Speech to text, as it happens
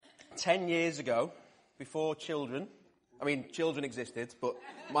10 years ago, before children existed, but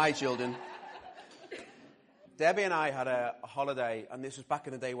my children, Debbie and I had a holiday, and this was back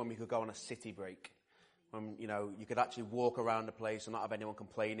in the day when we could go on a city break. When, you could actually walk around the place and not have anyone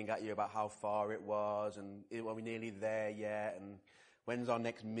complaining at you about how far it was, and are we nearly there yet, and when's our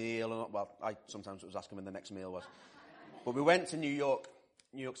next meal? Well, I sometimes was asking when the next meal was. But we went to New York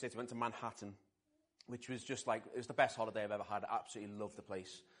City, went to Manhattan, which was just like, it was the best holiday I've ever had. I absolutely loved the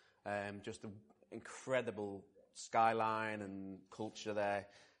place. Just an incredible skyline and culture there.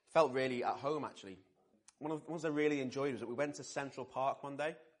 Felt really at home, actually. One of the ones I really enjoyed was that we went to Central Park one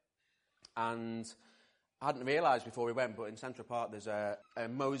day, and I hadn't realised before we went, but in Central Park there's a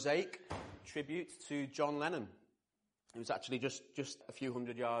mosaic tribute to John Lennon. It was actually just a few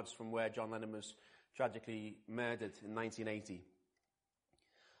hundred yards from where John Lennon was tragically murdered in 1980.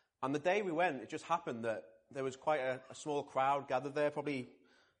 And the day we went, it just happened that there was quite a small crowd gathered there, probably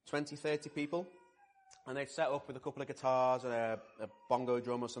 20, 30 people. And they set up with a couple of guitars and a bongo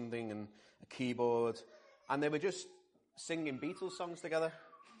drum or something and a keyboard. And they were just singing Beatles songs together.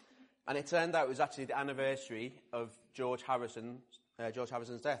 And it turned out it was actually the anniversary of George Harrison's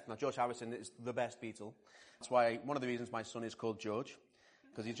death. Now, George Harrison is the best Beatle. That's why one of the reasons my son is called George,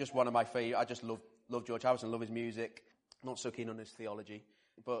 because he's just one of my favourite. I just love George Harrison, love his music. Not so keen on his theology,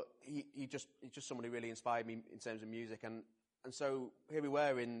 but he's just someone who really inspired me in terms of music. And so here we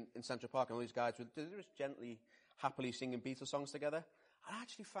were in Central Park, and all these guys were just gently, happily singing Beatles songs together. And I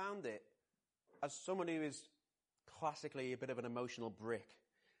actually found it, as someone who is classically a bit of an emotional brick,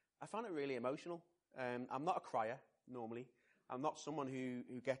 I found it really emotional. I'm not a crier, normally. I'm not someone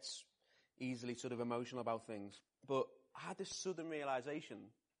who gets easily sort of emotional about things. But I had this sudden realisation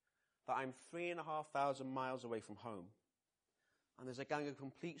that I'm 3,500 miles away from home, and there's a gang of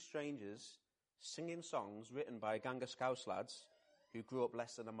complete strangers singing songs written by a gang of Scouse lads who grew up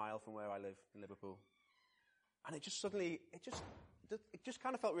less than a mile from where I live in Liverpool. And it just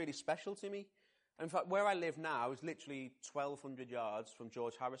kind of felt really special to me. And in fact, where I live now is literally 1,200 yards from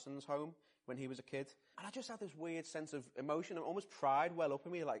George Harrison's home when he was a kid. And I just had this weird sense of emotion and almost pride well up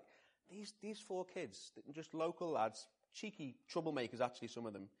in me. Like, these four kids, just local lads, cheeky troublemakers actually, some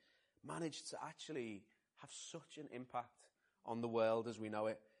of them, managed to actually have such an impact on the world as we know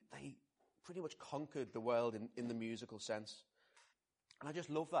it. They pretty much conquered the world in the musical sense. And I just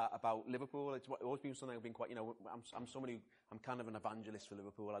love that about Liverpool. It's always been something I've been quite, I'm kind of an evangelist for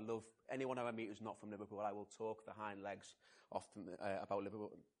Liverpool. I love anyone I meet who's not from Liverpool. I will talk the hind legs often about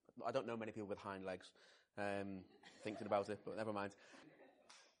Liverpool. I don't know many people with hind legs, thinking about it, but never mind.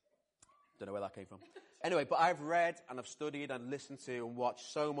 Don't know where that came from. Anyway, but I've read and I've studied and listened to and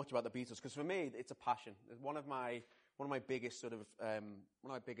watched so much about the Beatles, because for me, it's a passion. It's one of my biggest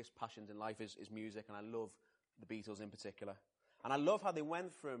passions in life is music, and I love the Beatles in particular. And I love how they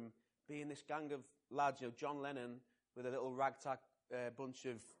went from being this gang of lads, John Lennon with a little ragtag bunch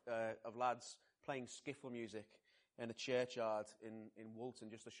of lads playing skiffle music in a churchyard in Woolton,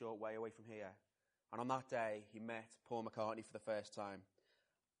 just a short way away from here. And on that day, he met Paul McCartney for the first time.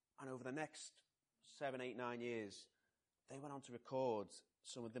 And over the next 7, 8, 9 years, they went on to record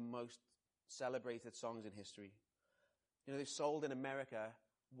some of the most celebrated songs in history. They've sold in America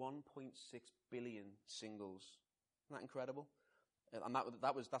 1.6 billion singles. Isn't that incredible? And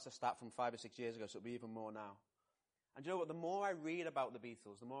that's a stat from 5 or 6 years ago, so it'll be even more now. And you know what? The more I read about the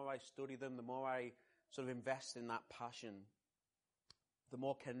Beatles, the more I study them, the more I sort of invest in that passion, the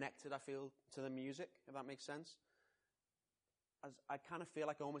more connected I feel to the music, if that makes sense. As I kind of feel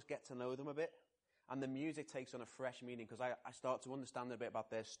like I almost get to know them a bit, and the music takes on a fresh meaning because I start to understand a bit about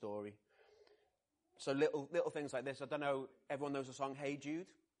their story. So little things like this. I don't know, everyone knows the song Hey Jude?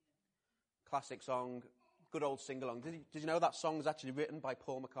 Classic song, good old sing-along. Did you know that song was actually written by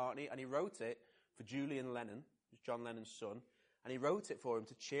Paul McCartney, and he wrote it for Julian Lennon, who's John Lennon's son, and he wrote it for him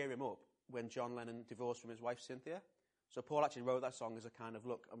to cheer him up when John Lennon divorced from his wife Cynthia. So Paul actually wrote that song as a kind of,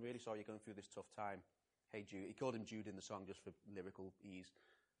 look, I'm really sorry you're going through this tough time. Hey Jude. He called him Jude in the song just for lyrical ease.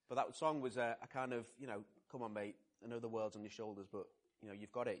 But that song was a kind of, come on mate, I know the world's on your shoulders, but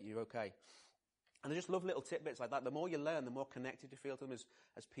you've got it, you're okay. And I just love little tidbits like that. The more you learn, the more connected you feel to them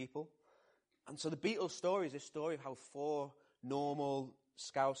as people. And so the Beatles' story is this story of how four normal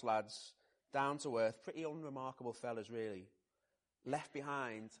Scouse lads, down to earth, pretty unremarkable fellas really, left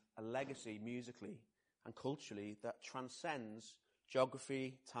behind a legacy musically and culturally that transcends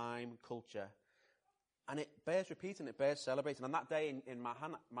geography, time, culture. And it bears repeating, it bears celebrating. And that day in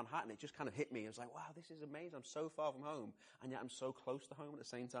Manhattan, it just kind of hit me. I was like, wow, this is amazing. I'm so far from home, and yet I'm so close to home at the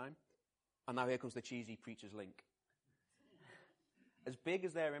same time. And now here comes the cheesy preacher's link. As big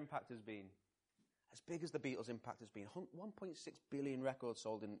as their impact has been, as big as the Beatles' impact has been, 1.6 billion records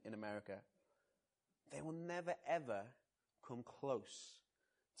sold in America, they will never, ever come close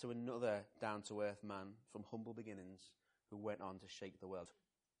to another down-to-earth man from humble beginnings who went on to shake the world.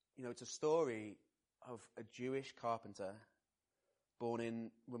 You know, it's a story of a Jewish carpenter born in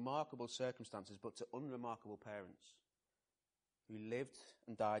remarkable circumstances, but to unremarkable parents, who lived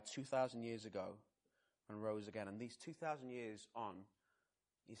and died 2,000 years ago and rose again. And these 2,000 years on,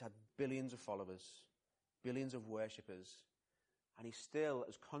 he's had billions of followers, billions of worshippers, and he's still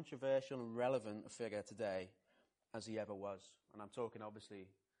as controversial and relevant a figure today as he ever was. And I'm talking, obviously,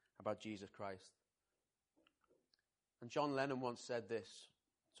 about Jesus Christ. And John Lennon once said this,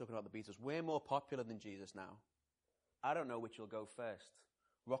 talking about the Beatles: "We're more popular than Jesus now. I don't know which will go first,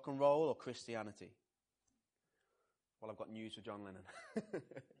 rock and roll or Christianity." Well, I've got news for John Lennon.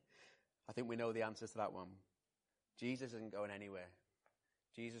 I think we know the answer to that one. Jesus isn't going anywhere.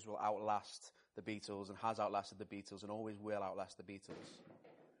 Jesus will outlast the Beatles and has outlasted the Beatles and always will outlast the Beatles.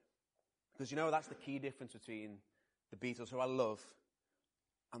 Because, you know, that's the key difference between the Beatles, who I love,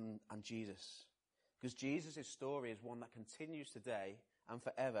 and Jesus. Because Jesus' story is one that continues today and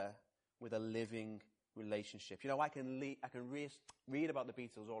forever with a living relationship. You know, I can read about the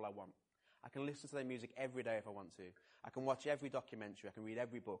Beatles all I want. I can listen to their music every day if I want to. I can watch every documentary. I can read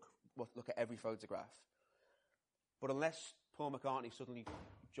every book, look at every photograph. But unless Paul McCartney suddenly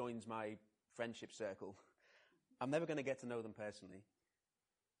joins my friendship circle, I'm never going to get to know them personally.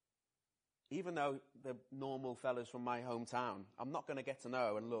 Even though they're normal fellas from my hometown, I'm not going to get to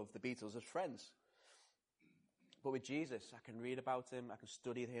know and love the Beatles as friends. But with Jesus, I can read about him, I can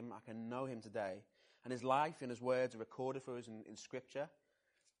study him, I can know him today. And his life and his words are recorded for us in Scripture.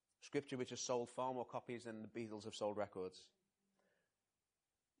 Scripture which has sold far more copies than the Beatles have sold records.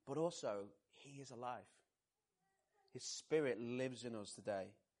 But also, he is alive. His Spirit lives in us today.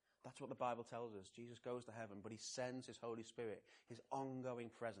 That's what the Bible tells us. Jesus goes to heaven, but he sends his Holy Spirit, his ongoing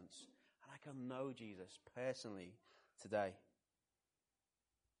presence. And I can know Jesus personally today.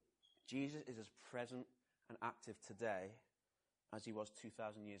 Jesus is as present and active today as he was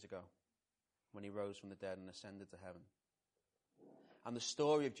 2,000 years ago when he rose from the dead and ascended to heaven. And the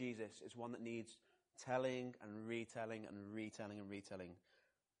story of Jesus is one that needs telling and retelling and retelling and retelling.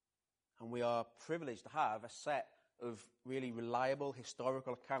 And we are privileged to have a set of really reliable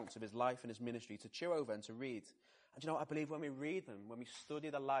historical accounts of his life and his ministry to chew over and to read. And you know, I believe when we read them, when we study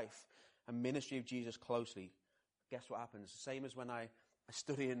the life and ministry of Jesus closely, guess what happens? The same as when I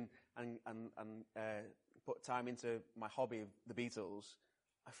study and put time into my hobby of the Beatles,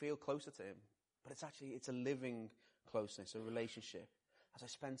 I feel closer to him. But it's a living closeness, a relationship. As I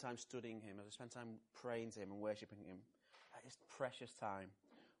spend time studying him, as I spend time praying to him and worshipping him, that is precious time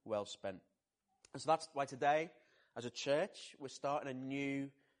well spent. And so that's why today, as a church, we're starting a new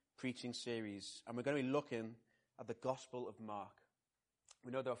preaching series. And we're going to be looking at the Gospel of Mark.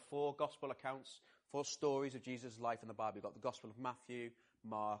 We know there are 4 gospel accounts, 4 stories of Jesus' life in the Bible. We've got the Gospel of Matthew,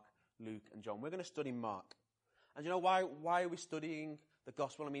 Mark, Luke, and John. We're going to study Mark. And you know, why are we studying the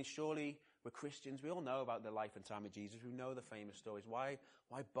Gospel? I mean, surely we're Christians. We all know about the life and time of Jesus. We know the famous stories. Why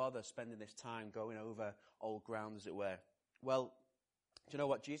bother spending this time going over old ground, as it were? Well, do you know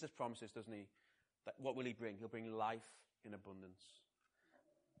what? Jesus promises, doesn't he? That what will he bring? He'll bring life in abundance.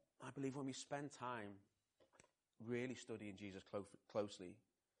 I believe when we spend time really studying Jesus closely,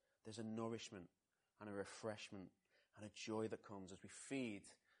 there's a nourishment and a refreshment and a joy that comes as we feed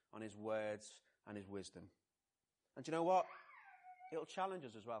on his words and his wisdom. And do you know what? It'll challenge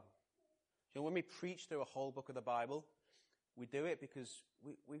us as well. You know, when we preach through a whole book of the Bible, we do it because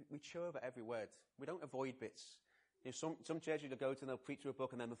we chew over every word. We don't avoid bits. You know, some churches you'll go to and they'll preach through a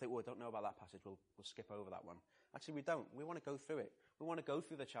book and then they'll think, well, I don't know about that passage. We'll skip over that one. Actually, we don't. We want to go through it. We want to go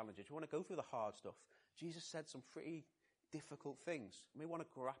through the challenges. We want to go through the hard stuff. Jesus said some pretty difficult things. We want to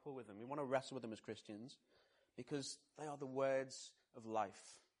grapple with them. We want to wrestle with them as Christians because they are the words of life.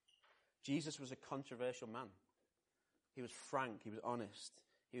 Jesus was a controversial man. He was frank. He was honest.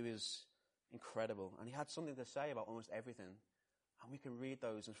 He was incredible. And he had something to say about almost everything. And we can read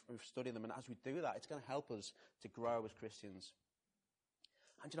those and study them. And as we do that, it's going to help us to grow as Christians.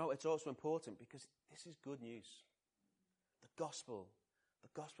 And you know, it's also important because this is good news. The gospel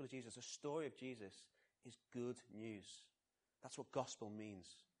of Jesus, the story of Jesus is good news. That's what gospel means.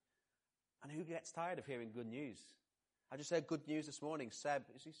 And who gets tired of hearing good news? I just heard good news this morning. Seb,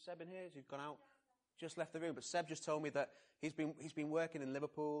 is he Seb in here? Has he gone out? Just left the room. But Seb just told me that he's been working in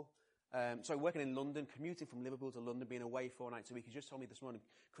Liverpool. Working in London, commuting from Liverpool to London, being away 4 nights a week. He just told me this morning,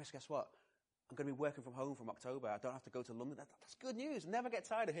 Chris, guess what? I'm going to be working from home from October. I don't have to go to London. That's good news. Never get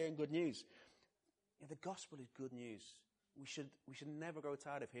tired of hearing good news. You know, the gospel is good news. We should never grow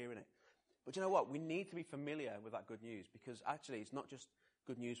tired of hearing it. But you know what? We need to be familiar with that good news, because actually it's not just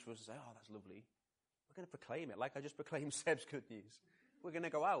good news for us to say, oh, that's lovely. We're going to proclaim it, like I just proclaimed Seb's good news. We're going to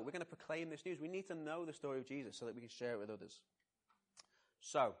go out. We're going to proclaim this news. We need to know the story of Jesus so that we can share it with others.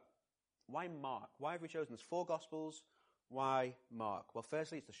 So, why Mark? Why have we chosen this? 4 Gospels. Why Mark? Well,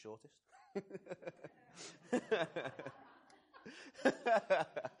 firstly, it's the shortest.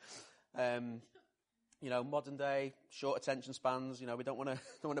 Modern day, short attention spans. We don't want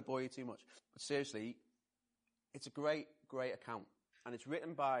to bore you too much. But seriously, it's a great account. And it's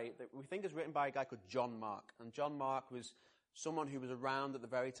written by a guy called John Mark. And John Mark was someone who was around at the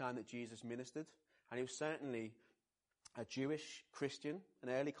very time that Jesus ministered. And he was certainly a Jewish Christian, an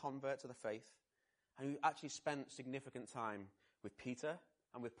early convert to the faith. And he actually spent significant time with Peter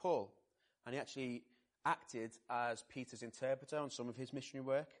and with Paul. And he actually acted as Peter's interpreter on some of his missionary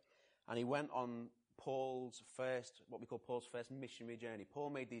work. And he went on what we call Paul's first missionary journey.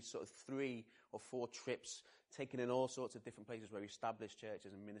 Paul made these sort of 3 or 4 trips, taking in all sorts of different places where he established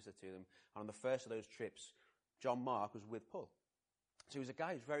churches and ministered to them. And on the first of those trips, John Mark was with Paul. So he was a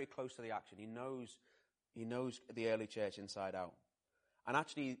guy who's very close to the action. He knows the early church inside out. And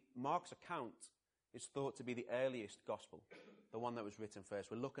actually, Mark's account is thought to be the earliest gospel, the one that was written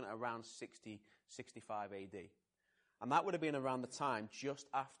first. We're looking at around 60, 65 AD. And that would have been around the time just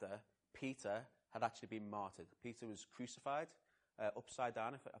after Peter had actually been martyred. Peter was crucified, upside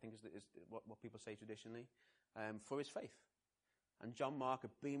down, I think is what people say traditionally, for his faith. And John Mark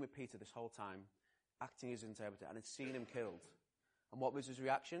had been with Peter this whole time, acting as interpreter, and had seen him killed. And what was his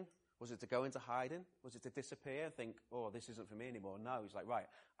reaction? Was it to go into hiding? Was it to disappear and think, oh, this isn't for me anymore? No, he's like, right,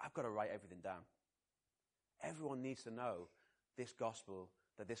 I've got to write everything down. Everyone needs to know this gospel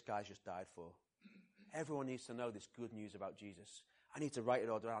that this guy's just died for. Everyone needs to know this good news about Jesus. I need to write it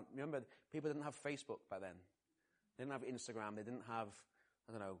all down. Remember, people didn't have Facebook back then. They didn't have Instagram. They didn't have,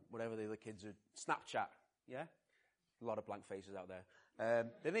 whatever the other kids are. Snapchat, yeah? A lot of blank faces out there.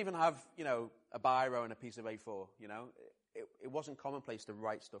 They didn't even have, a biro and a piece of A4, It wasn't commonplace to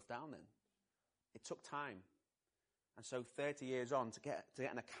write stuff down then. It took time. And so 30 years on, to get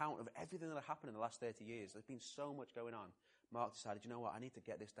an account of everything that had happened in the last 30 years, there's been so much going on. Mark decided, you know what, I need to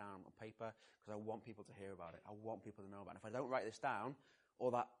get this down on paper because I want people to hear about it. I want people to know about it. If I don't write this down,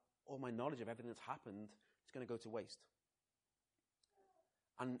 all my knowledge of everything that's happened is going to go to waste.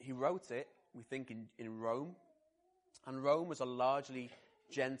 And he wrote it, we think, in Rome. And Rome was a largely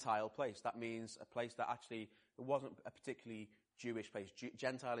Gentile place. That means a place that actually, it wasn't a particularly Jewish place.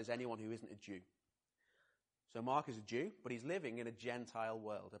 Gentile is anyone who isn't a Jew. So Mark is a Jew, but he's living in a Gentile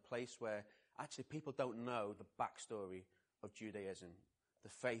world, a place where actually people don't know the backstory of Judaism, the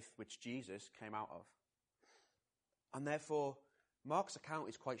faith which Jesus came out of. And therefore, Mark's account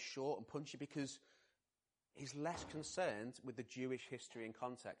is quite short and punchy because he's less concerned with the Jewish history and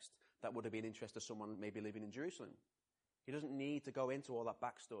context that would have been interest to someone maybe living in Jerusalem. He doesn't need to go into all that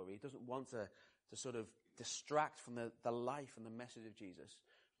backstory. He doesn't want to sort of distract from the life and the message of Jesus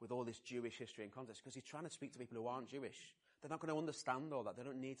with all this Jewish history and context, because he's trying to speak to people who aren't Jewish. They're not going to understand all that. They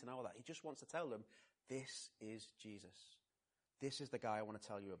don't need to know all that. He just wants to tell them, this is Jesus. This is the guy I want to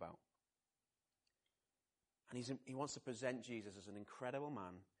tell you about. And he wants to present Jesus as an incredible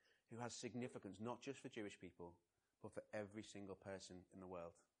man who has significance not just for Jewish people, but for every single person in the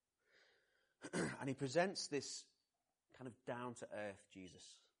world. And he presents this kind of down-to-earth Jesus.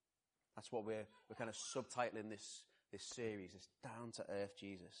 That's what we're kind of subtitling this series, this down-to-earth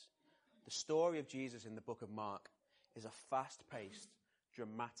Jesus. The story of Jesus in the book of Mark is a fast-paced,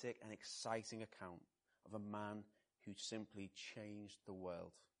 dramatic and exciting account of a man who simply changed the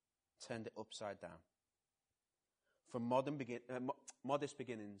world, turned it upside down. From modest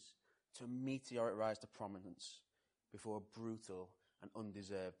beginnings to a meteoric rise to prominence before a brutal and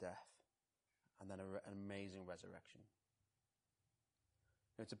undeserved death, and then an amazing resurrection.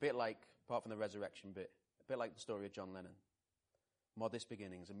 It's a bit like, apart from the resurrection bit, a bit like the story of John Lennon. Modest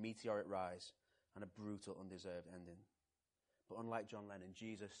beginnings, a meteoric rise, and a brutal, undeserved ending. But unlike John Lennon,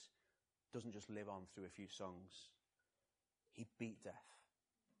 Jesus doesn't just live on through a few songs. He beat death.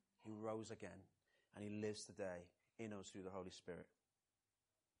 He rose again, and he lives today in us through the Holy Spirit.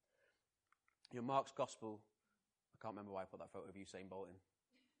 Mark's Gospel, I can't remember why I put that photo of Usain Bolt in.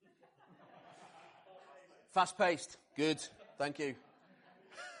 Fast-paced. Good. Thank you.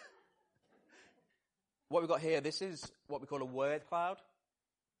 What we've got here, this is what we call a word cloud.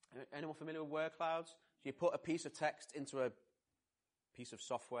 Anyone familiar with word clouds? So you put a piece of text into a piece of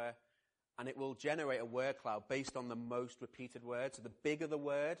software, and it will generate a word cloud based on the most repeated word. So the bigger the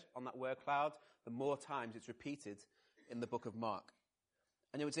word on that word cloud, the more times it's repeated in the book of Mark.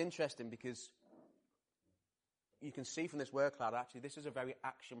 And it was interesting because you can see from this word cloud, actually, this is a very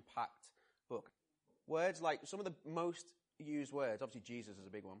action-packed book. Words like, some of the most used words, obviously Jesus is a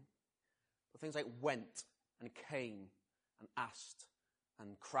big one, but things like went and came and asked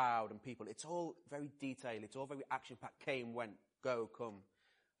and crowd and people, it's all very detailed, it's all very action-packed. Came, went, go, come.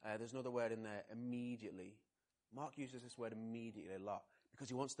 There's another word in there, immediately. Mark uses this word immediately a lot because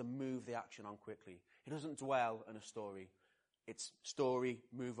he wants to move the action on quickly. He doesn't dwell in a story. It's story,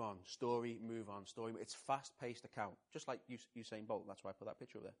 move on, story, move on, story. It's fast-paced account, just like Usain Bolt. That's why I put that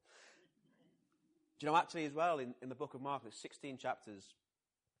picture up there. Do you know, actually, as well, in the book of Mark, there's 16 chapters.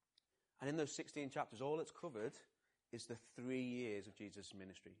 And in those 16 chapters, all it's covered is the 3 years of Jesus'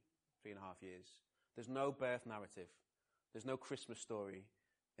 ministry, 3.5 years. There's no birth narrative. There's no Christmas story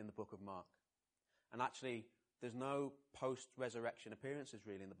in the book of Mark. And actually, there's no post-resurrection appearances,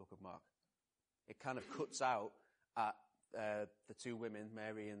 really, in the book of Mark. It kind of cuts out at the two women,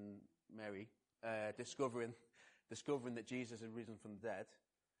 Mary and Mary, discovering that Jesus had risen from the dead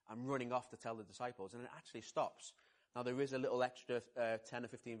and running off to tell the disciples. And it actually stops. Now, there is a little extra 10 or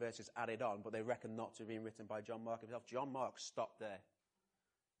 15 verses added on, but they reckon not to have been written by John Mark himself. John Mark stopped there.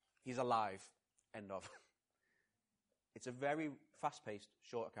 He's alive. End of. It's a very fast-paced,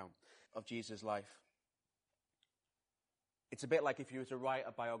 short account of Jesus' life. It's a bit like if you were to write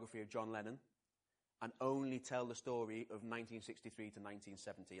a biography of John Lennon and only tell the story of 1963 to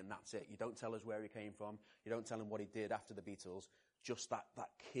 1970, and that's it. You don't tell us where he came from. You don't tell him what he did after the Beatles. Just that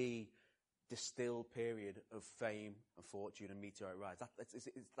key distilled period of fame and fortune and meteoric rise.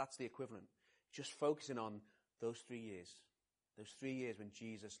 That's the equivalent. Just focusing on those 3 years. Those 3 years when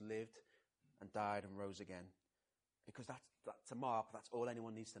Jesus lived and died and rose again. Because to Mark, that's all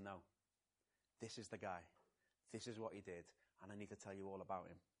anyone needs to know. This is the guy. This is what he did. And I need to tell you all about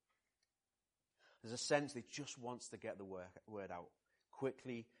him. There's a sense that he just wants to get the word out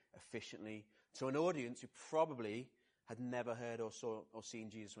quickly, efficiently, to an audience who probably had never heard or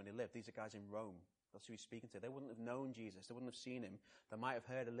seen Jesus when he lived. These are guys in Rome. That's who he's speaking to. They wouldn't have known Jesus. They wouldn't have seen him. They might have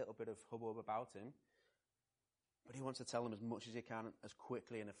heard a little bit of hubbub about him. But he wants to tell them as much as he can, as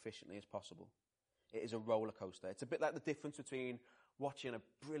quickly and efficiently as possible. It is a roller coaster. It's a bit like the difference between watching a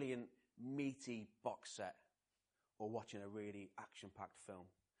brilliant, meaty box set or watching a really action-packed film.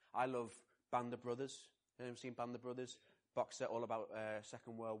 I love Band of Brothers. Have you seen Band of Brothers? Box set all about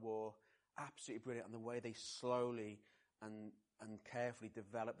Second World War. Absolutely brilliant. And the way they slowly and carefully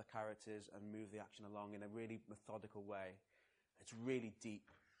develop the characters and move the action along in a really methodical way. It's really deep.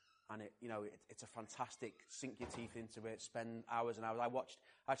 And it's a fantastic, sink your teeth into it, spend hours and hours.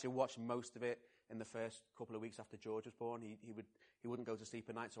 I actually watched most of it in the first couple of weeks after George was born. He wouldn't go to sleep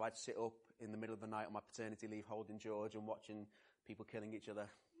at night, so I'd sit up in the middle of the night on my paternity leave holding George and watching people killing each other.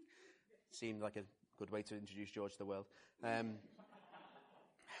 Seemed like a good way to introduce George to the world.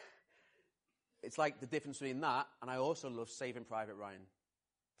 It's like the difference between that, and I also love Saving Private Ryan.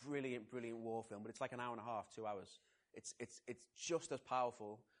 Brilliant, brilliant war film, but it's like an hour and a half, 2 hours. It's just as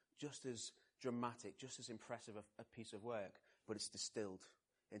powerful, just as dramatic, just as impressive a piece of work, but it's distilled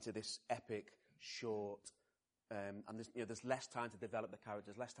into this epic, short, and there's less time to develop the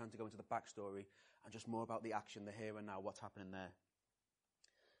characters, less time to go into the backstory, and just more about the action, the here and now, what's happening there.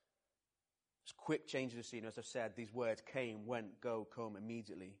 It's quick changes of scene. As I've said, these words came, went, go, come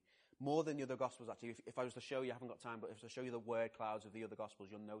immediately. More than the other Gospels, actually. If I was to show you, I haven't got time, but if I was to show you the word clouds of the other Gospels,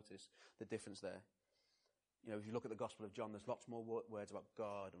 you'll notice the difference there. If you look at the Gospel of John, there's lots more words about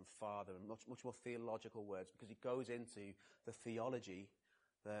God and Father and much more theological words because he goes into the theology,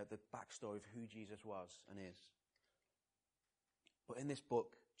 the backstory of who Jesus was and is. But in this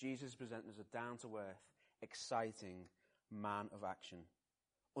book, Jesus is presented as a down-to-earth, exciting man of action.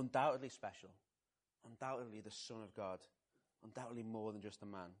 Undoubtedly special. Undoubtedly the Son of God. Undoubtedly more than just a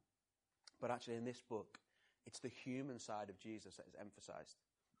man. But actually in this book, it's the human side of Jesus that is emphasized.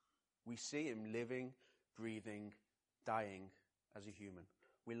 We see him living, breathing, dying as a human.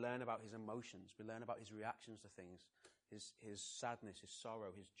 We learn about his emotions. We learn about his reactions to things, his sadness, his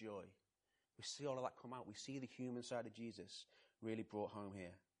sorrow, his joy. We see all of that come out. We see the human side of Jesus really brought home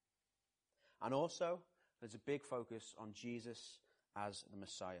here. And also, there's a big focus on Jesus as the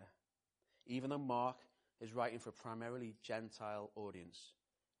Messiah. Even though Mark is writing for a primarily Gentile audience,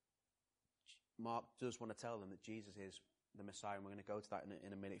 Mark does want to tell them that Jesus is the Messiah, and we're going to go to that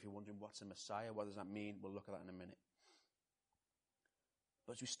in a minute. If you're wondering what's a Messiah, what does that mean, we'll look at that in a minute.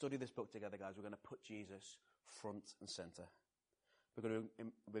 But as we study this book together, guys, we're going to put Jesus front and center.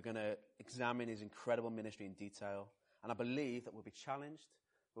 We're going to examine his incredible ministry in detail, and I believe that we'll be challenged,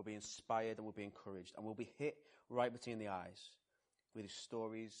 we'll be inspired, and we'll be encouraged, and we'll be hit right between the eyes with his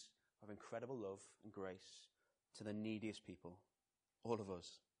stories of incredible love and grace to the neediest people, all of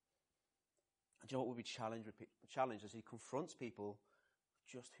us. And do you know what? We'll be challenged as he confronts people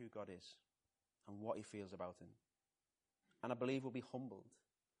just who God is. and what he feels about him. And I believe we'll be humbled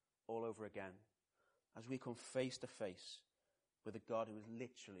all over again as we come face to face with a God who is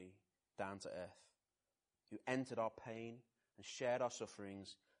literally down to earth, who entered our pain and shared our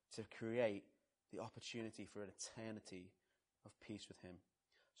sufferings to create the opportunity for an eternity of peace with him.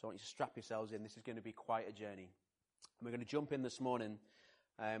 So I want you to strap yourselves in. This is going to be quite a journey. And we're going to jump in this morning.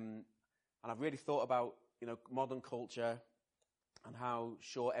 And I've really thought about, modern culture and how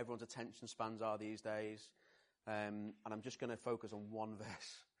short everyone's attention spans are these days. And I'm just going to focus on one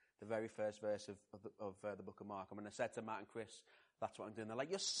verse, the very first verse of the book of Mark. And when I said to Matt and Chris, that's what I'm doing, they're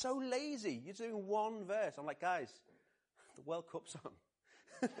like, you're so lazy. You're doing one verse. I'm like, guys, the World Cup's on.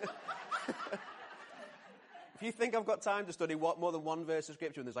 If you think I've got time to study more than one verse of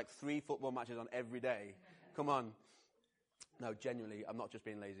scripture and there's like 3 football matches on every day, come on. No, genuinely, I'm not just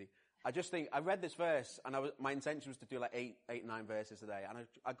being lazy. I just think, I read this verse and my intention was to do like 9 verses today. And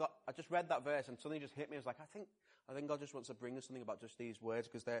I just read that verse and something just hit me. I was like, I think God just wants to bring us something about just these words,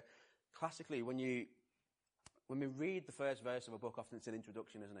 because they're classically, when we read the first verse of a book, often it's an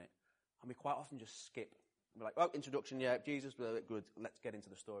introduction, isn't it? And we quite often just skip. We're like, oh, introduction, yeah, Jesus, good, let's get into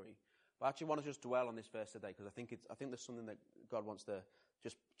the story. But I actually want to just dwell on this verse today, because I think there's something that God wants to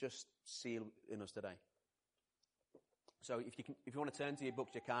just seal in us today. So if you want to turn to your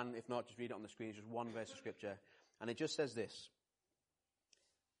books, you can. If not, just read it on the screen. It's just one verse of scripture. And it just says this: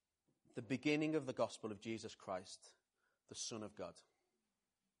 the beginning of the gospel of Jesus Christ, the Son of God.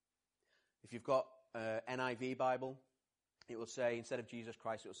 If you've got NIV Bible, it will say, instead of Jesus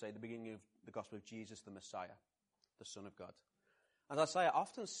Christ, it will say the beginning of the gospel of Jesus, the Messiah, the Son of God. As I say, I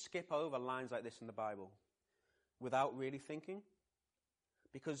often skip over lines like this in the Bible without really thinking,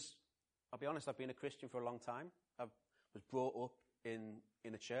 because I'll be honest, I've been a Christian for a long time. I was brought up in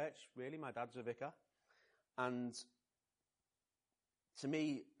a church, really. My dad's a vicar. And to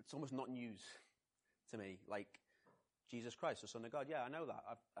me, it's almost not news to me. Like, Jesus Christ, the Son of God. Yeah, I know that.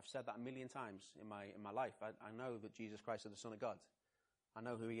 I've said that a million times in my life. I know that Jesus Christ is the Son of God. I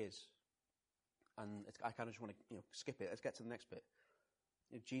know who he is. And I kind of just want to skip it. Let's get to the next bit.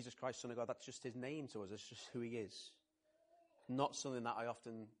 Jesus Christ, Son of God, that's just his name to us. It's just who he is. Not something that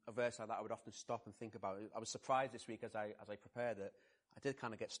a verse like that I would often stop and think about. I was surprised this week as I prepared that I did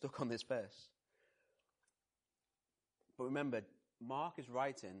kind of get stuck on this verse. But remember, Mark is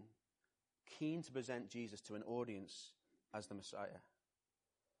writing keen to present Jesus to an audience as the Messiah.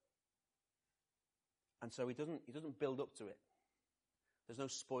 And so he doesn't build up to it. There's no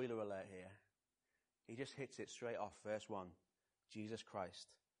spoiler alert here. He just hits it straight off, verse 1. Jesus Christ,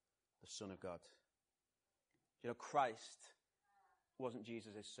 the Son of God. Christ wasn't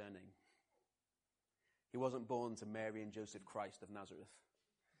Jesus' surname. He wasn't born to Mary and Joseph Christ of Nazareth.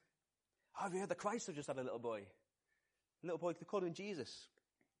 Oh, have you heard that Christ have just had a little boy? A little boy, they called him Jesus.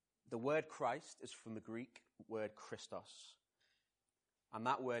 The word Christ is from the Greek word Christos. And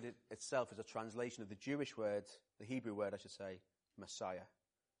that word itself is a translation of the Jewish word, the Hebrew word, I should say, Messiah.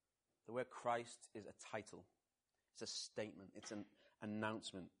 The word Christ is a title. It's a statement. It's an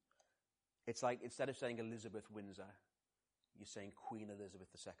announcement. It's like, instead of saying Elizabeth Windsor, you're saying Queen Elizabeth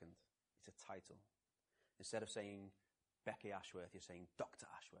II. It's a title. Instead of saying Becky Ashworth, you're saying Dr.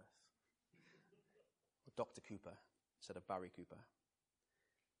 Ashworth. Or Dr. Cooper instead of Barry Cooper.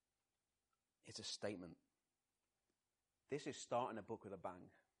 It's a statement. This is starting a book with a bang.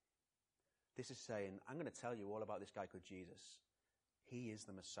 This is saying, I'm going to tell you all about this guy called Jesus. He is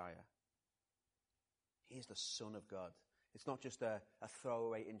the Messiah. He is the Son of God. It's not just a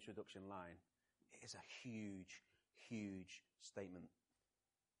throwaway introduction line. It is a huge, huge statement.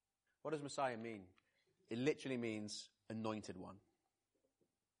 What does Messiah mean? It literally means anointed one.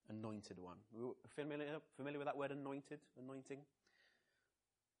 Anointed one. Familiar with that word, anointed? Anointing?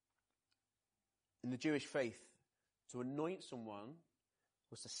 In the Jewish faith, to anoint someone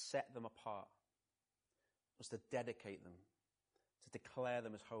was to set them apart, was to dedicate them, to declare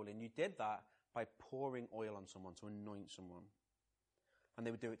them as holy. And you did that by pouring oil on someone, to anoint someone. And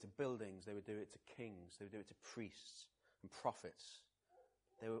they would do it to buildings, they would do it to kings, they would do it to priests and prophets.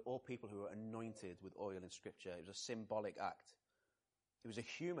 They were all people who were anointed with oil in Scripture. It was a symbolic act. It was a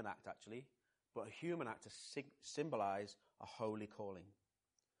human act, actually, but a human act to symbolize a holy calling.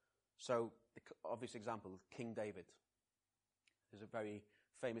 So, the obvious example, King David. There's a very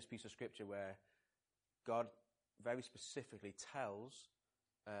famous piece of Scripture where God very specifically tells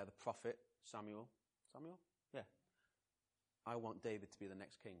the prophet Samuel, yeah, I want David to be the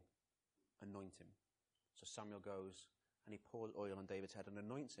next king. Anoint him. So Samuel goes and he pours oil on David's head and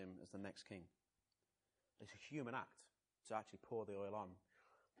anoints him as the next king. It's a human act to actually pour the oil on.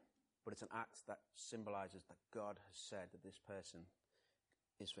 But it's an act that symbolizes that God has said that this person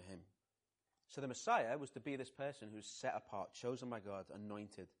is for him. So the Messiah was to be this person who's set apart, chosen by God,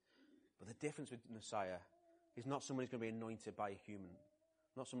 anointed. But the difference with the Messiah is not someone who's going to be anointed by a human.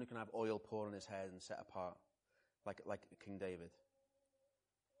 Not someone who can have oil poured on his head and set apart like King David.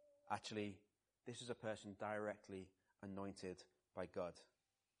 Actually, this is a person directly anointed by God.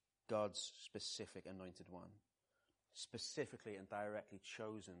 God's specific anointed one. Specifically and directly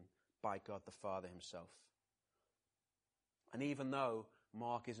chosen by God the Father himself. And even though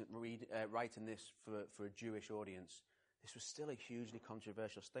Mark isn't writing this for a Jewish audience, this was still a hugely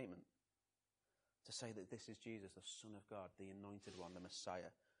controversial statement. To say that this is Jesus, the Son of God, the anointed one, the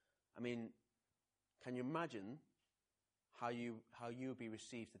Messiah. I mean, can you imagine how you would be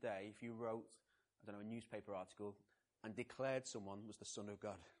received today if you wrote, a newspaper article and declared someone was the Son of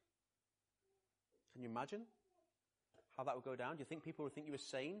God? Can you imagine how that would go down? Do you think people would think you were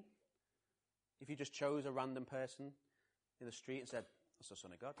sane? If you just chose a random person in the street and said, that's the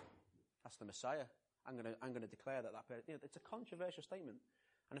Son of God, that's the Messiah, I'm going to declare that person, it's a controversial statement.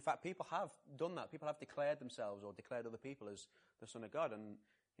 And in fact, people have done that. People have declared themselves or declared other people as the Son of God. And,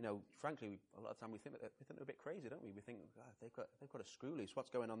 frankly, a lot of the time we think they're a bit crazy, don't we? We think, they've got a screw loose. What's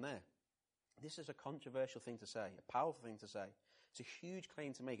going on there? This is a controversial thing to say, a powerful thing to say. It's a huge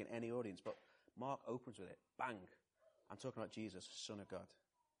claim to make in any audience, but Mark opens with it. Bang. I'm talking about Jesus, Son of God.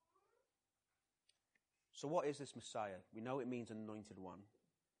 So what is this Messiah? We know it means anointed one.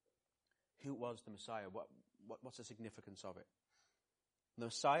 Who was the Messiah? What's the significance of it? The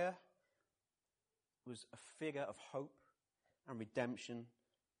Messiah was a figure of hope and redemption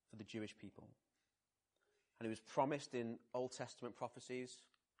for the Jewish people. And he was promised in Old Testament prophecies,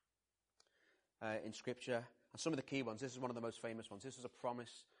 in Scripture. And some of the key ones, this is one of the most famous ones. This is a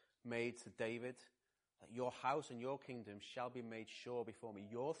promise made to David, that your house and your kingdom shall be made sure before me.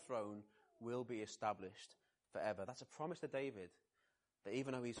 Your throne will be established forever. That's a promise to David, that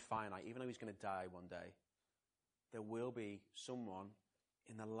even though he's finite, even though he's going to die one day, there will be someone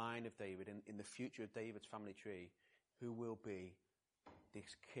in the line of David, in the future of David's family tree, who will be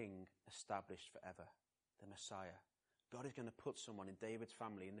this king established forever, the Messiah. God is going to put someone in David's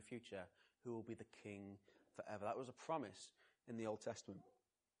family in the future who will be the king forever. That was a promise in the Old Testament.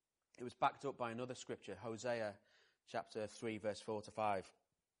 It was backed up by another scripture, Hosea chapter 3, verse 4 to 5.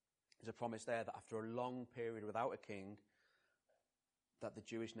 There's a promise there that after a long period without a king, that the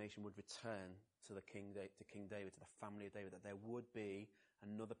Jewish nation would return to King David, to the family of David, that there would be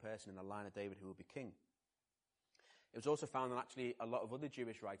another person in the line of David who would be king. It was also found in actually a lot of other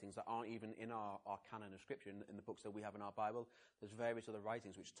Jewish writings that aren't even in our canon of Scripture, in the books that we have in our Bible. There's various other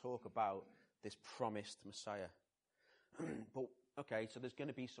writings which talk about this promised Messiah. But, okay, so there's going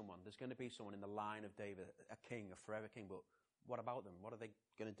to be someone. There's going to be someone in the line of David, a king, a forever king. But what about them? What are they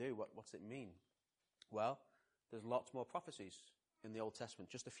going to do? What's it mean? Well, there's lots more prophecies in the Old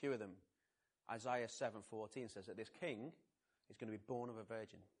Testament, just a few of them. Isaiah 7:14 says that this king is going to be born of a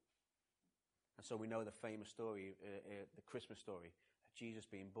virgin. And so we know the famous story, the Christmas story, of Jesus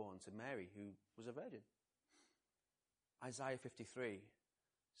being born to Mary, who was a virgin. Isaiah 53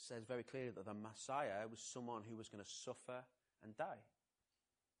 says very clearly that the Messiah was someone who was going to suffer and die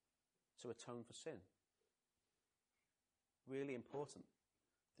to atone for sin. Really important.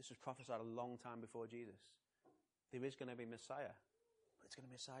 This was prophesied a long time before Jesus. There is going to be a Messiah, but it's going to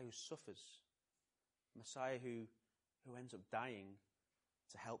be a Messiah who suffers. A Messiah who ends up dying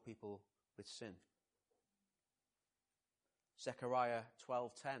to help people with sin. Zechariah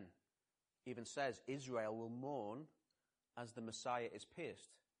 12:10 even says Israel will mourn as the Messiah is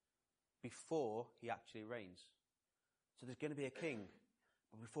pierced before he actually reigns. So there's going to be a king,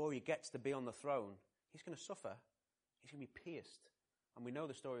 but before he gets to be on the throne, he's going to suffer. He's going to be pierced. And we know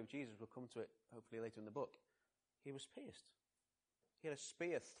the story of Jesus. We'll come to it hopefully later in the book. He was pierced. He had a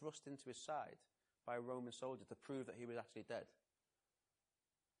spear thrust into his side by a Roman soldier to prove that he was actually dead.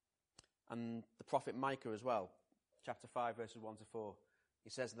 And the prophet Micah as well, chapter 5, verses 1 to 4, he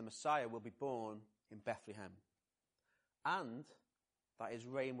says the Messiah will be born in Bethlehem, and that his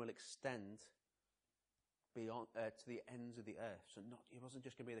reign will extend beyond to the ends of the earth. So he wasn't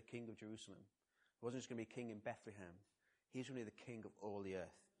just going to be the king of Jerusalem. He wasn't just going to be king in Bethlehem. He's going to be the king of all the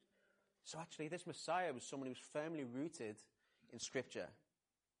earth. So actually, this Messiah was someone who was firmly rooted in Scripture.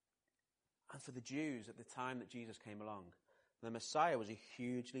 And for the Jews at the time that Jesus came along, the Messiah was a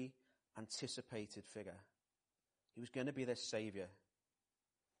hugely anticipated figure. He was going to be their saviour.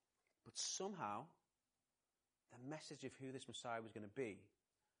 But somehow, the message of who this Messiah was going to be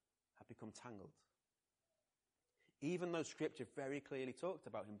had become tangled. Even though Scripture very clearly talked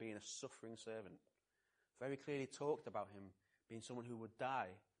about him being a suffering servant, very clearly talked about him being someone who would die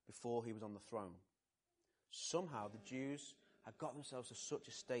before he was on the throne, somehow the Jews had got themselves to such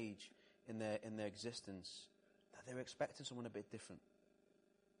a stage in their existence that they were expecting someone a bit different.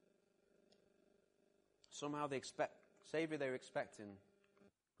 Somehow the Saviour they were expecting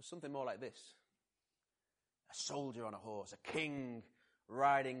was something more like this. A soldier on a horse, a king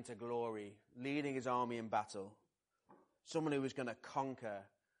riding to glory, leading his army in battle. Someone who was going to conquer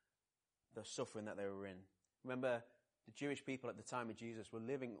the suffering that they were in. Remember, the Jewish people at the time of Jesus were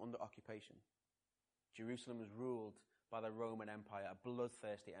living under occupation. Jerusalem was ruled by the Roman Empire, a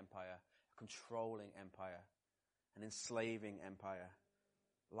bloodthirsty empire, a controlling empire, an enslaving empire.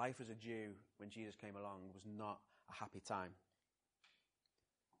 Life as a Jew, when Jesus came along, was not a happy time.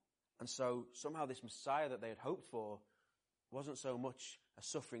 And so somehow this Messiah that they had hoped for wasn't so much a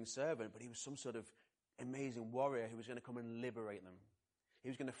suffering servant, but he was some sort of amazing warrior who was going to come and liberate them. He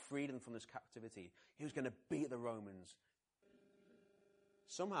was going to free them from this captivity. He was going to beat the Romans.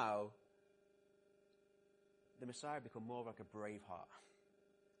 Somehow, the Messiah had become more like a Braveheart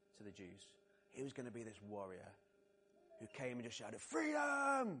to the Jews. He was going to be this warrior who came and just shouted,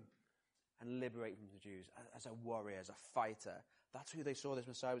 "Freedom!" and liberate from the Jews as a warrior, as a fighter. That's who they saw this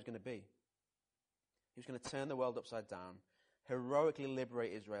Messiah was going to be. He was going to turn the world upside down, heroically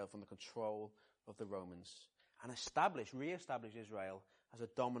liberate Israel from the control of the Romans, and re-establish Israel as a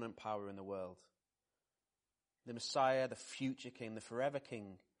dominant power in the world. The Messiah, the future king, the forever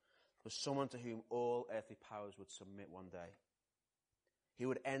king, was someone to whom all earthly powers would submit one day. He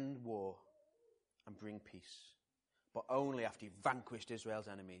would end war and bring peace, but only after he vanquished Israel's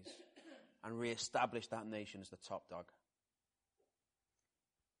enemies and re-established that nation as the top dog.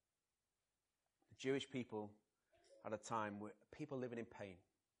 The Jewish people had a time where people living in pain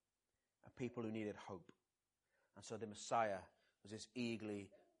and people who needed hope. And so the Messiah was this eagerly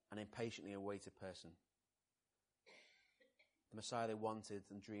and impatiently awaited person. The Messiah they wanted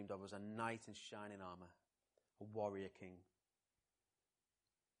and dreamed of was a knight in shining armor, a warrior king.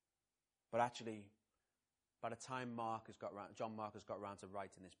 But actually, by the time John Mark has got around to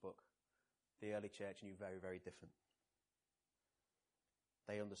writing this book, the early church knew very, very different.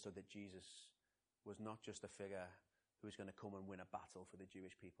 They understood that Jesus was not just a figure who was going to come and win a battle for the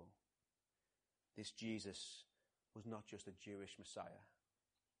Jewish people. This Jesus was not just a Jewish Messiah.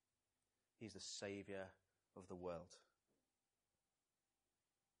 He's the Saviour of the world.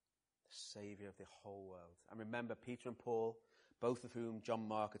 The Saviour of the whole world. And remember, Peter and Paul, both of whom John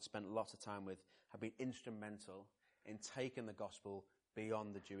Mark had spent lots of time with, have been instrumental in taking the gospel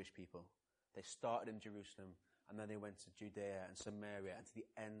beyond the Jewish people. They started in Jerusalem, and then they went to Judea and Samaria and to the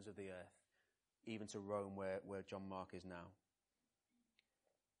ends of the earth, even to Rome, where John Mark is now.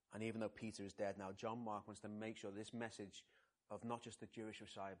 And even though Peter is dead now, John Mark wants to make sure this message of not just the Jewish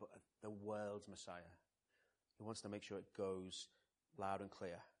Messiah, but of the world's Messiah, he wants to make sure it goes loud and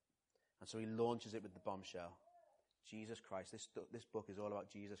clear. And so he launches it with the bombshell. Jesus Christ. This book is all about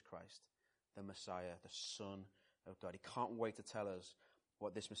Jesus Christ, the Messiah, the Son of God. He can't wait to tell us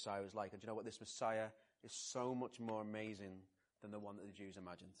what this Messiah is like. And do you know what? This Messiah is so much more amazing than the one that the Jews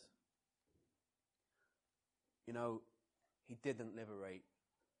imagined. You know, he didn't liberate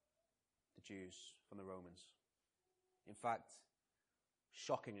the Jews from the Romans. In fact,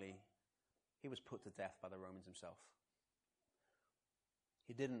 shockingly, he was put to death by the Romans himself.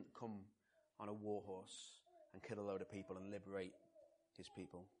 He didn't come on a war horse and kill a load of people and liberate his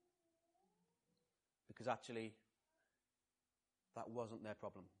people. Because actually, that wasn't their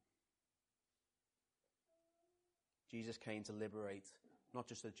problem. Jesus came to liberate not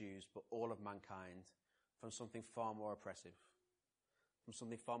just the Jews, but all of mankind from something far more oppressive, from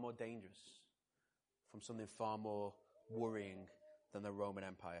something far more dangerous, from something far more worrying than the Roman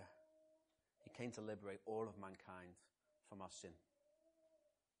Empire. He came to liberate all of mankind from our sin.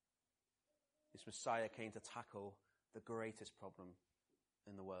 This Messiah came to tackle the greatest problem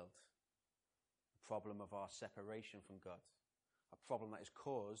in the world, the problem of our separation from God, a problem that is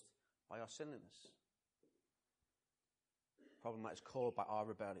caused by our sinfulness, a problem that is caused by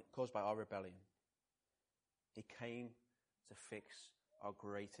our rebellion. He came to fix our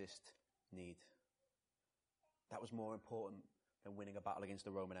greatest need. That was more important than winning a battle against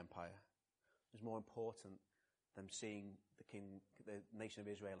the Roman Empire. It was more important than seeing the nation of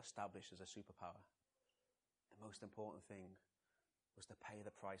Israel established as a superpower. The most important thing was to pay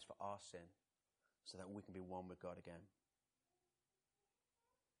the price for our sin so that we can be one with God again.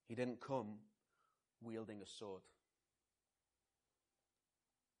 He didn't come wielding a sword.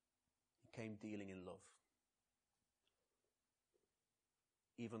 He came dealing in love.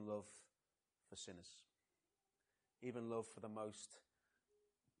 Even love for sinners. Even love for the most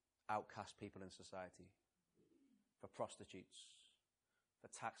outcast people in society. For prostitutes. For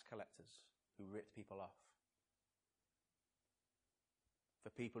tax collectors who ripped people off. for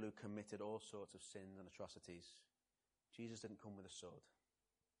people who committed all sorts of sins and atrocities. Jesus didn't come with a sword.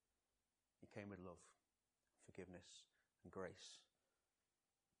 He came with love, forgiveness, and grace.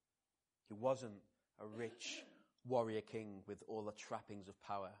 He wasn't a rich warrior king with all the trappings of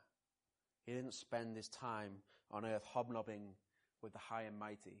power. He didn't spend his time on earth hobnobbing with the high and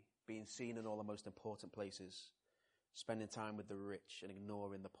mighty, being seen in all the most important places, spending time with the rich and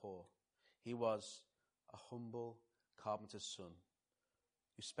ignoring the poor. He was a humble carpenter's son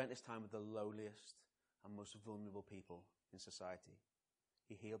who spent his time with the lowliest and most vulnerable people in society.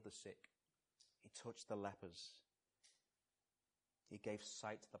 He healed the sick. He touched the lepers. He gave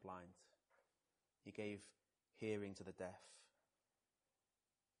sight to the blind. He gave hearing to the deaf.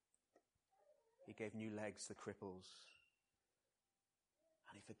 He gave new legs to the cripples.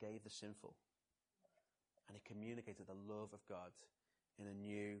 And he forgave the sinful. And he communicated the love of God in a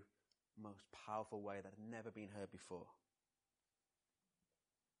new, most powerful way that had never been heard before.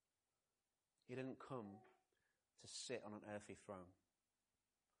 He didn't come to sit on an earthly throne,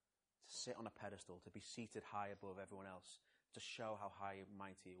 to sit on a pedestal, to be seated high above everyone else, to show how high and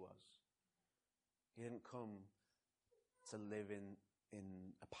mighty he was. He didn't come to live in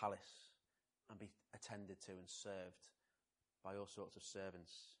a palace and be attended to and served by all sorts of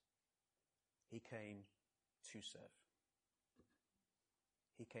servants. He came to serve.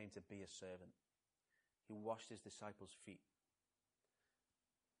 He came to be a servant. He washed his disciples' feet.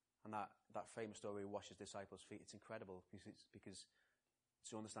 And that famous story, he washed his disciples' feet, it's incredible because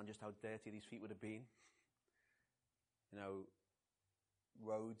to understand just how dirty these feet would have been. You know,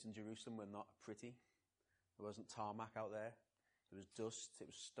 roads in Jerusalem were not pretty. There wasn't tarmac out there. It was dust, it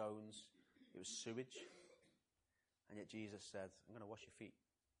was stones, it was sewage. And yet Jesus said, I'm going to wash your feet.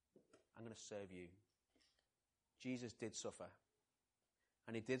 I'm going to serve you. Jesus did suffer.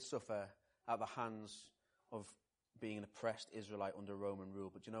 And he did suffer at the hands of being an oppressed Israelite under Roman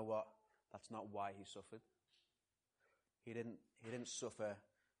rule. But you know what? That's not why he suffered. He didn't suffer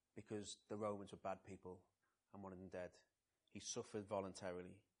because the Romans were bad people and wanted him dead. He suffered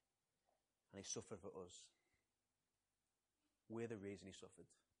voluntarily. And he suffered for us. We're the reason he suffered.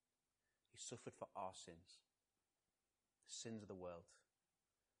 He suffered for our sins. The sins of the world.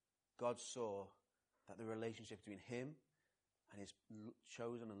 God saw that the relationship between him and his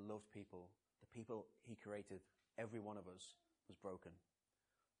chosen and loved people, the people he created, every one of us, was broken.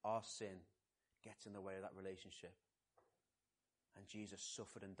 Our sin gets in the way of that relationship. And Jesus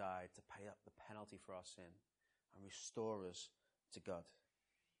suffered and died to pay up the penalty for our sin and restore us to God.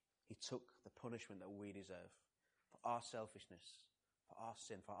 He took the punishment that we deserve for our selfishness, for our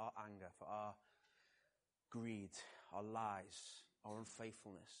sin, for our anger, for our greed, our lies, our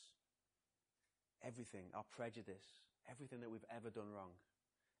unfaithfulness, everything, our prejudice, everything that we've ever done wrong,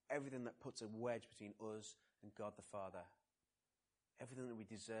 everything that puts a wedge between us and God the Father, everything that we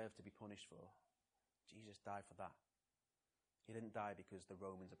deserve to be punished for. Jesus died for that. He didn't die because the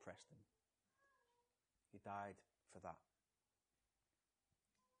Romans oppressed him. He died for that.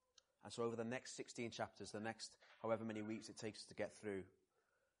 And so over the next 16 chapters, the next however many weeks it takes to get through,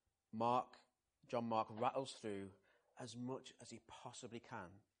 John Mark rattles through as much as he possibly can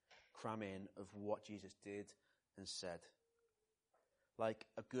cram in of what Jesus did and said. Like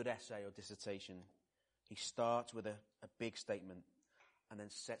a good essay or dissertation, he starts with a big statement and then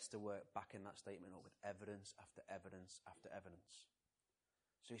sets to work back in that statement up with evidence after evidence after evidence.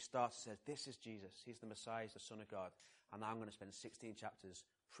 So he starts and says, this is Jesus. He's the Messiah, he's the Son of God. And I'm going to spend 16 chapters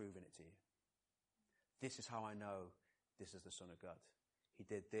proving it to you. This is how I know this is the Son of God. He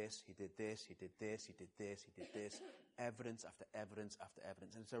did this, he did this, he did this, he did this, he did this. Evidence after evidence after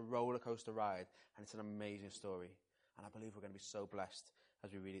evidence. And it's a roller coaster ride, and it's an amazing story. And I believe we're going to be so blessed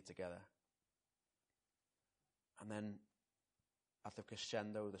as we read it together. And then, at the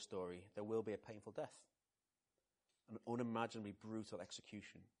crescendo of the story, there will be a painful death. An unimaginably brutal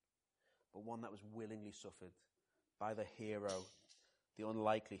execution. But one that was willingly suffered by the hero, the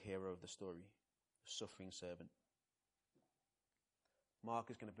unlikely hero of the story, the suffering servant. Mark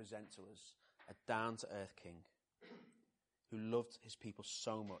is going to present to us a down-to-earth king who loved his people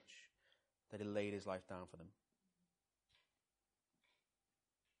so much that he laid his life down for them.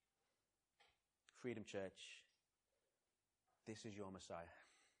 Freedom Church, this is your Messiah.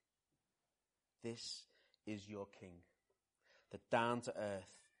 This is your King. The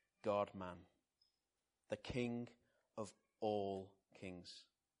down-to-earth God-man. The King of all kings.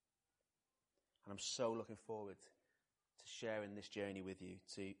 And I'm so looking forward to sharing this journey with you,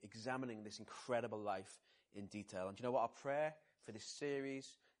 to examining this incredible life in detail. And do you know what? Our prayer for this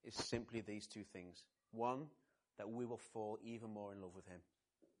series is simply these two things. One, that we will fall even more in love with him.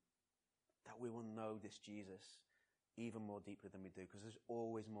 That we will know this Jesus even more deeply than we do, because there's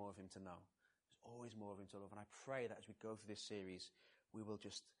always more of him to know. There's always more of him to love. And I pray that as we go through this series, we will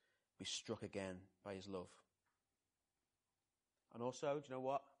just be struck again by his love. And also, do you know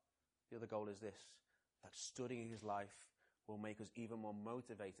what? The other goal is this, that studying his life will make us even more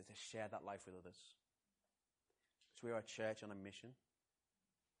motivated to share that life with others. So we are a church on a mission.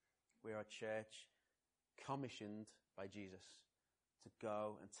 We are a church commissioned by Jesus to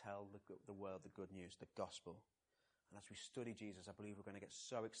go and tell the world the good news, the gospel. And as we study Jesus, I believe we're going to get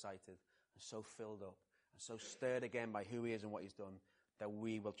so excited and so filled up and so stirred again by who he is and what he's done that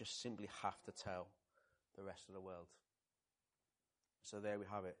we will just simply have to tell the rest of the world. So there we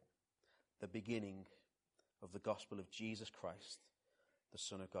have it, the beginning of the gospel of Jesus Christ, the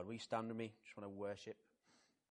Son of God. Will you stand with me? Just want to worship.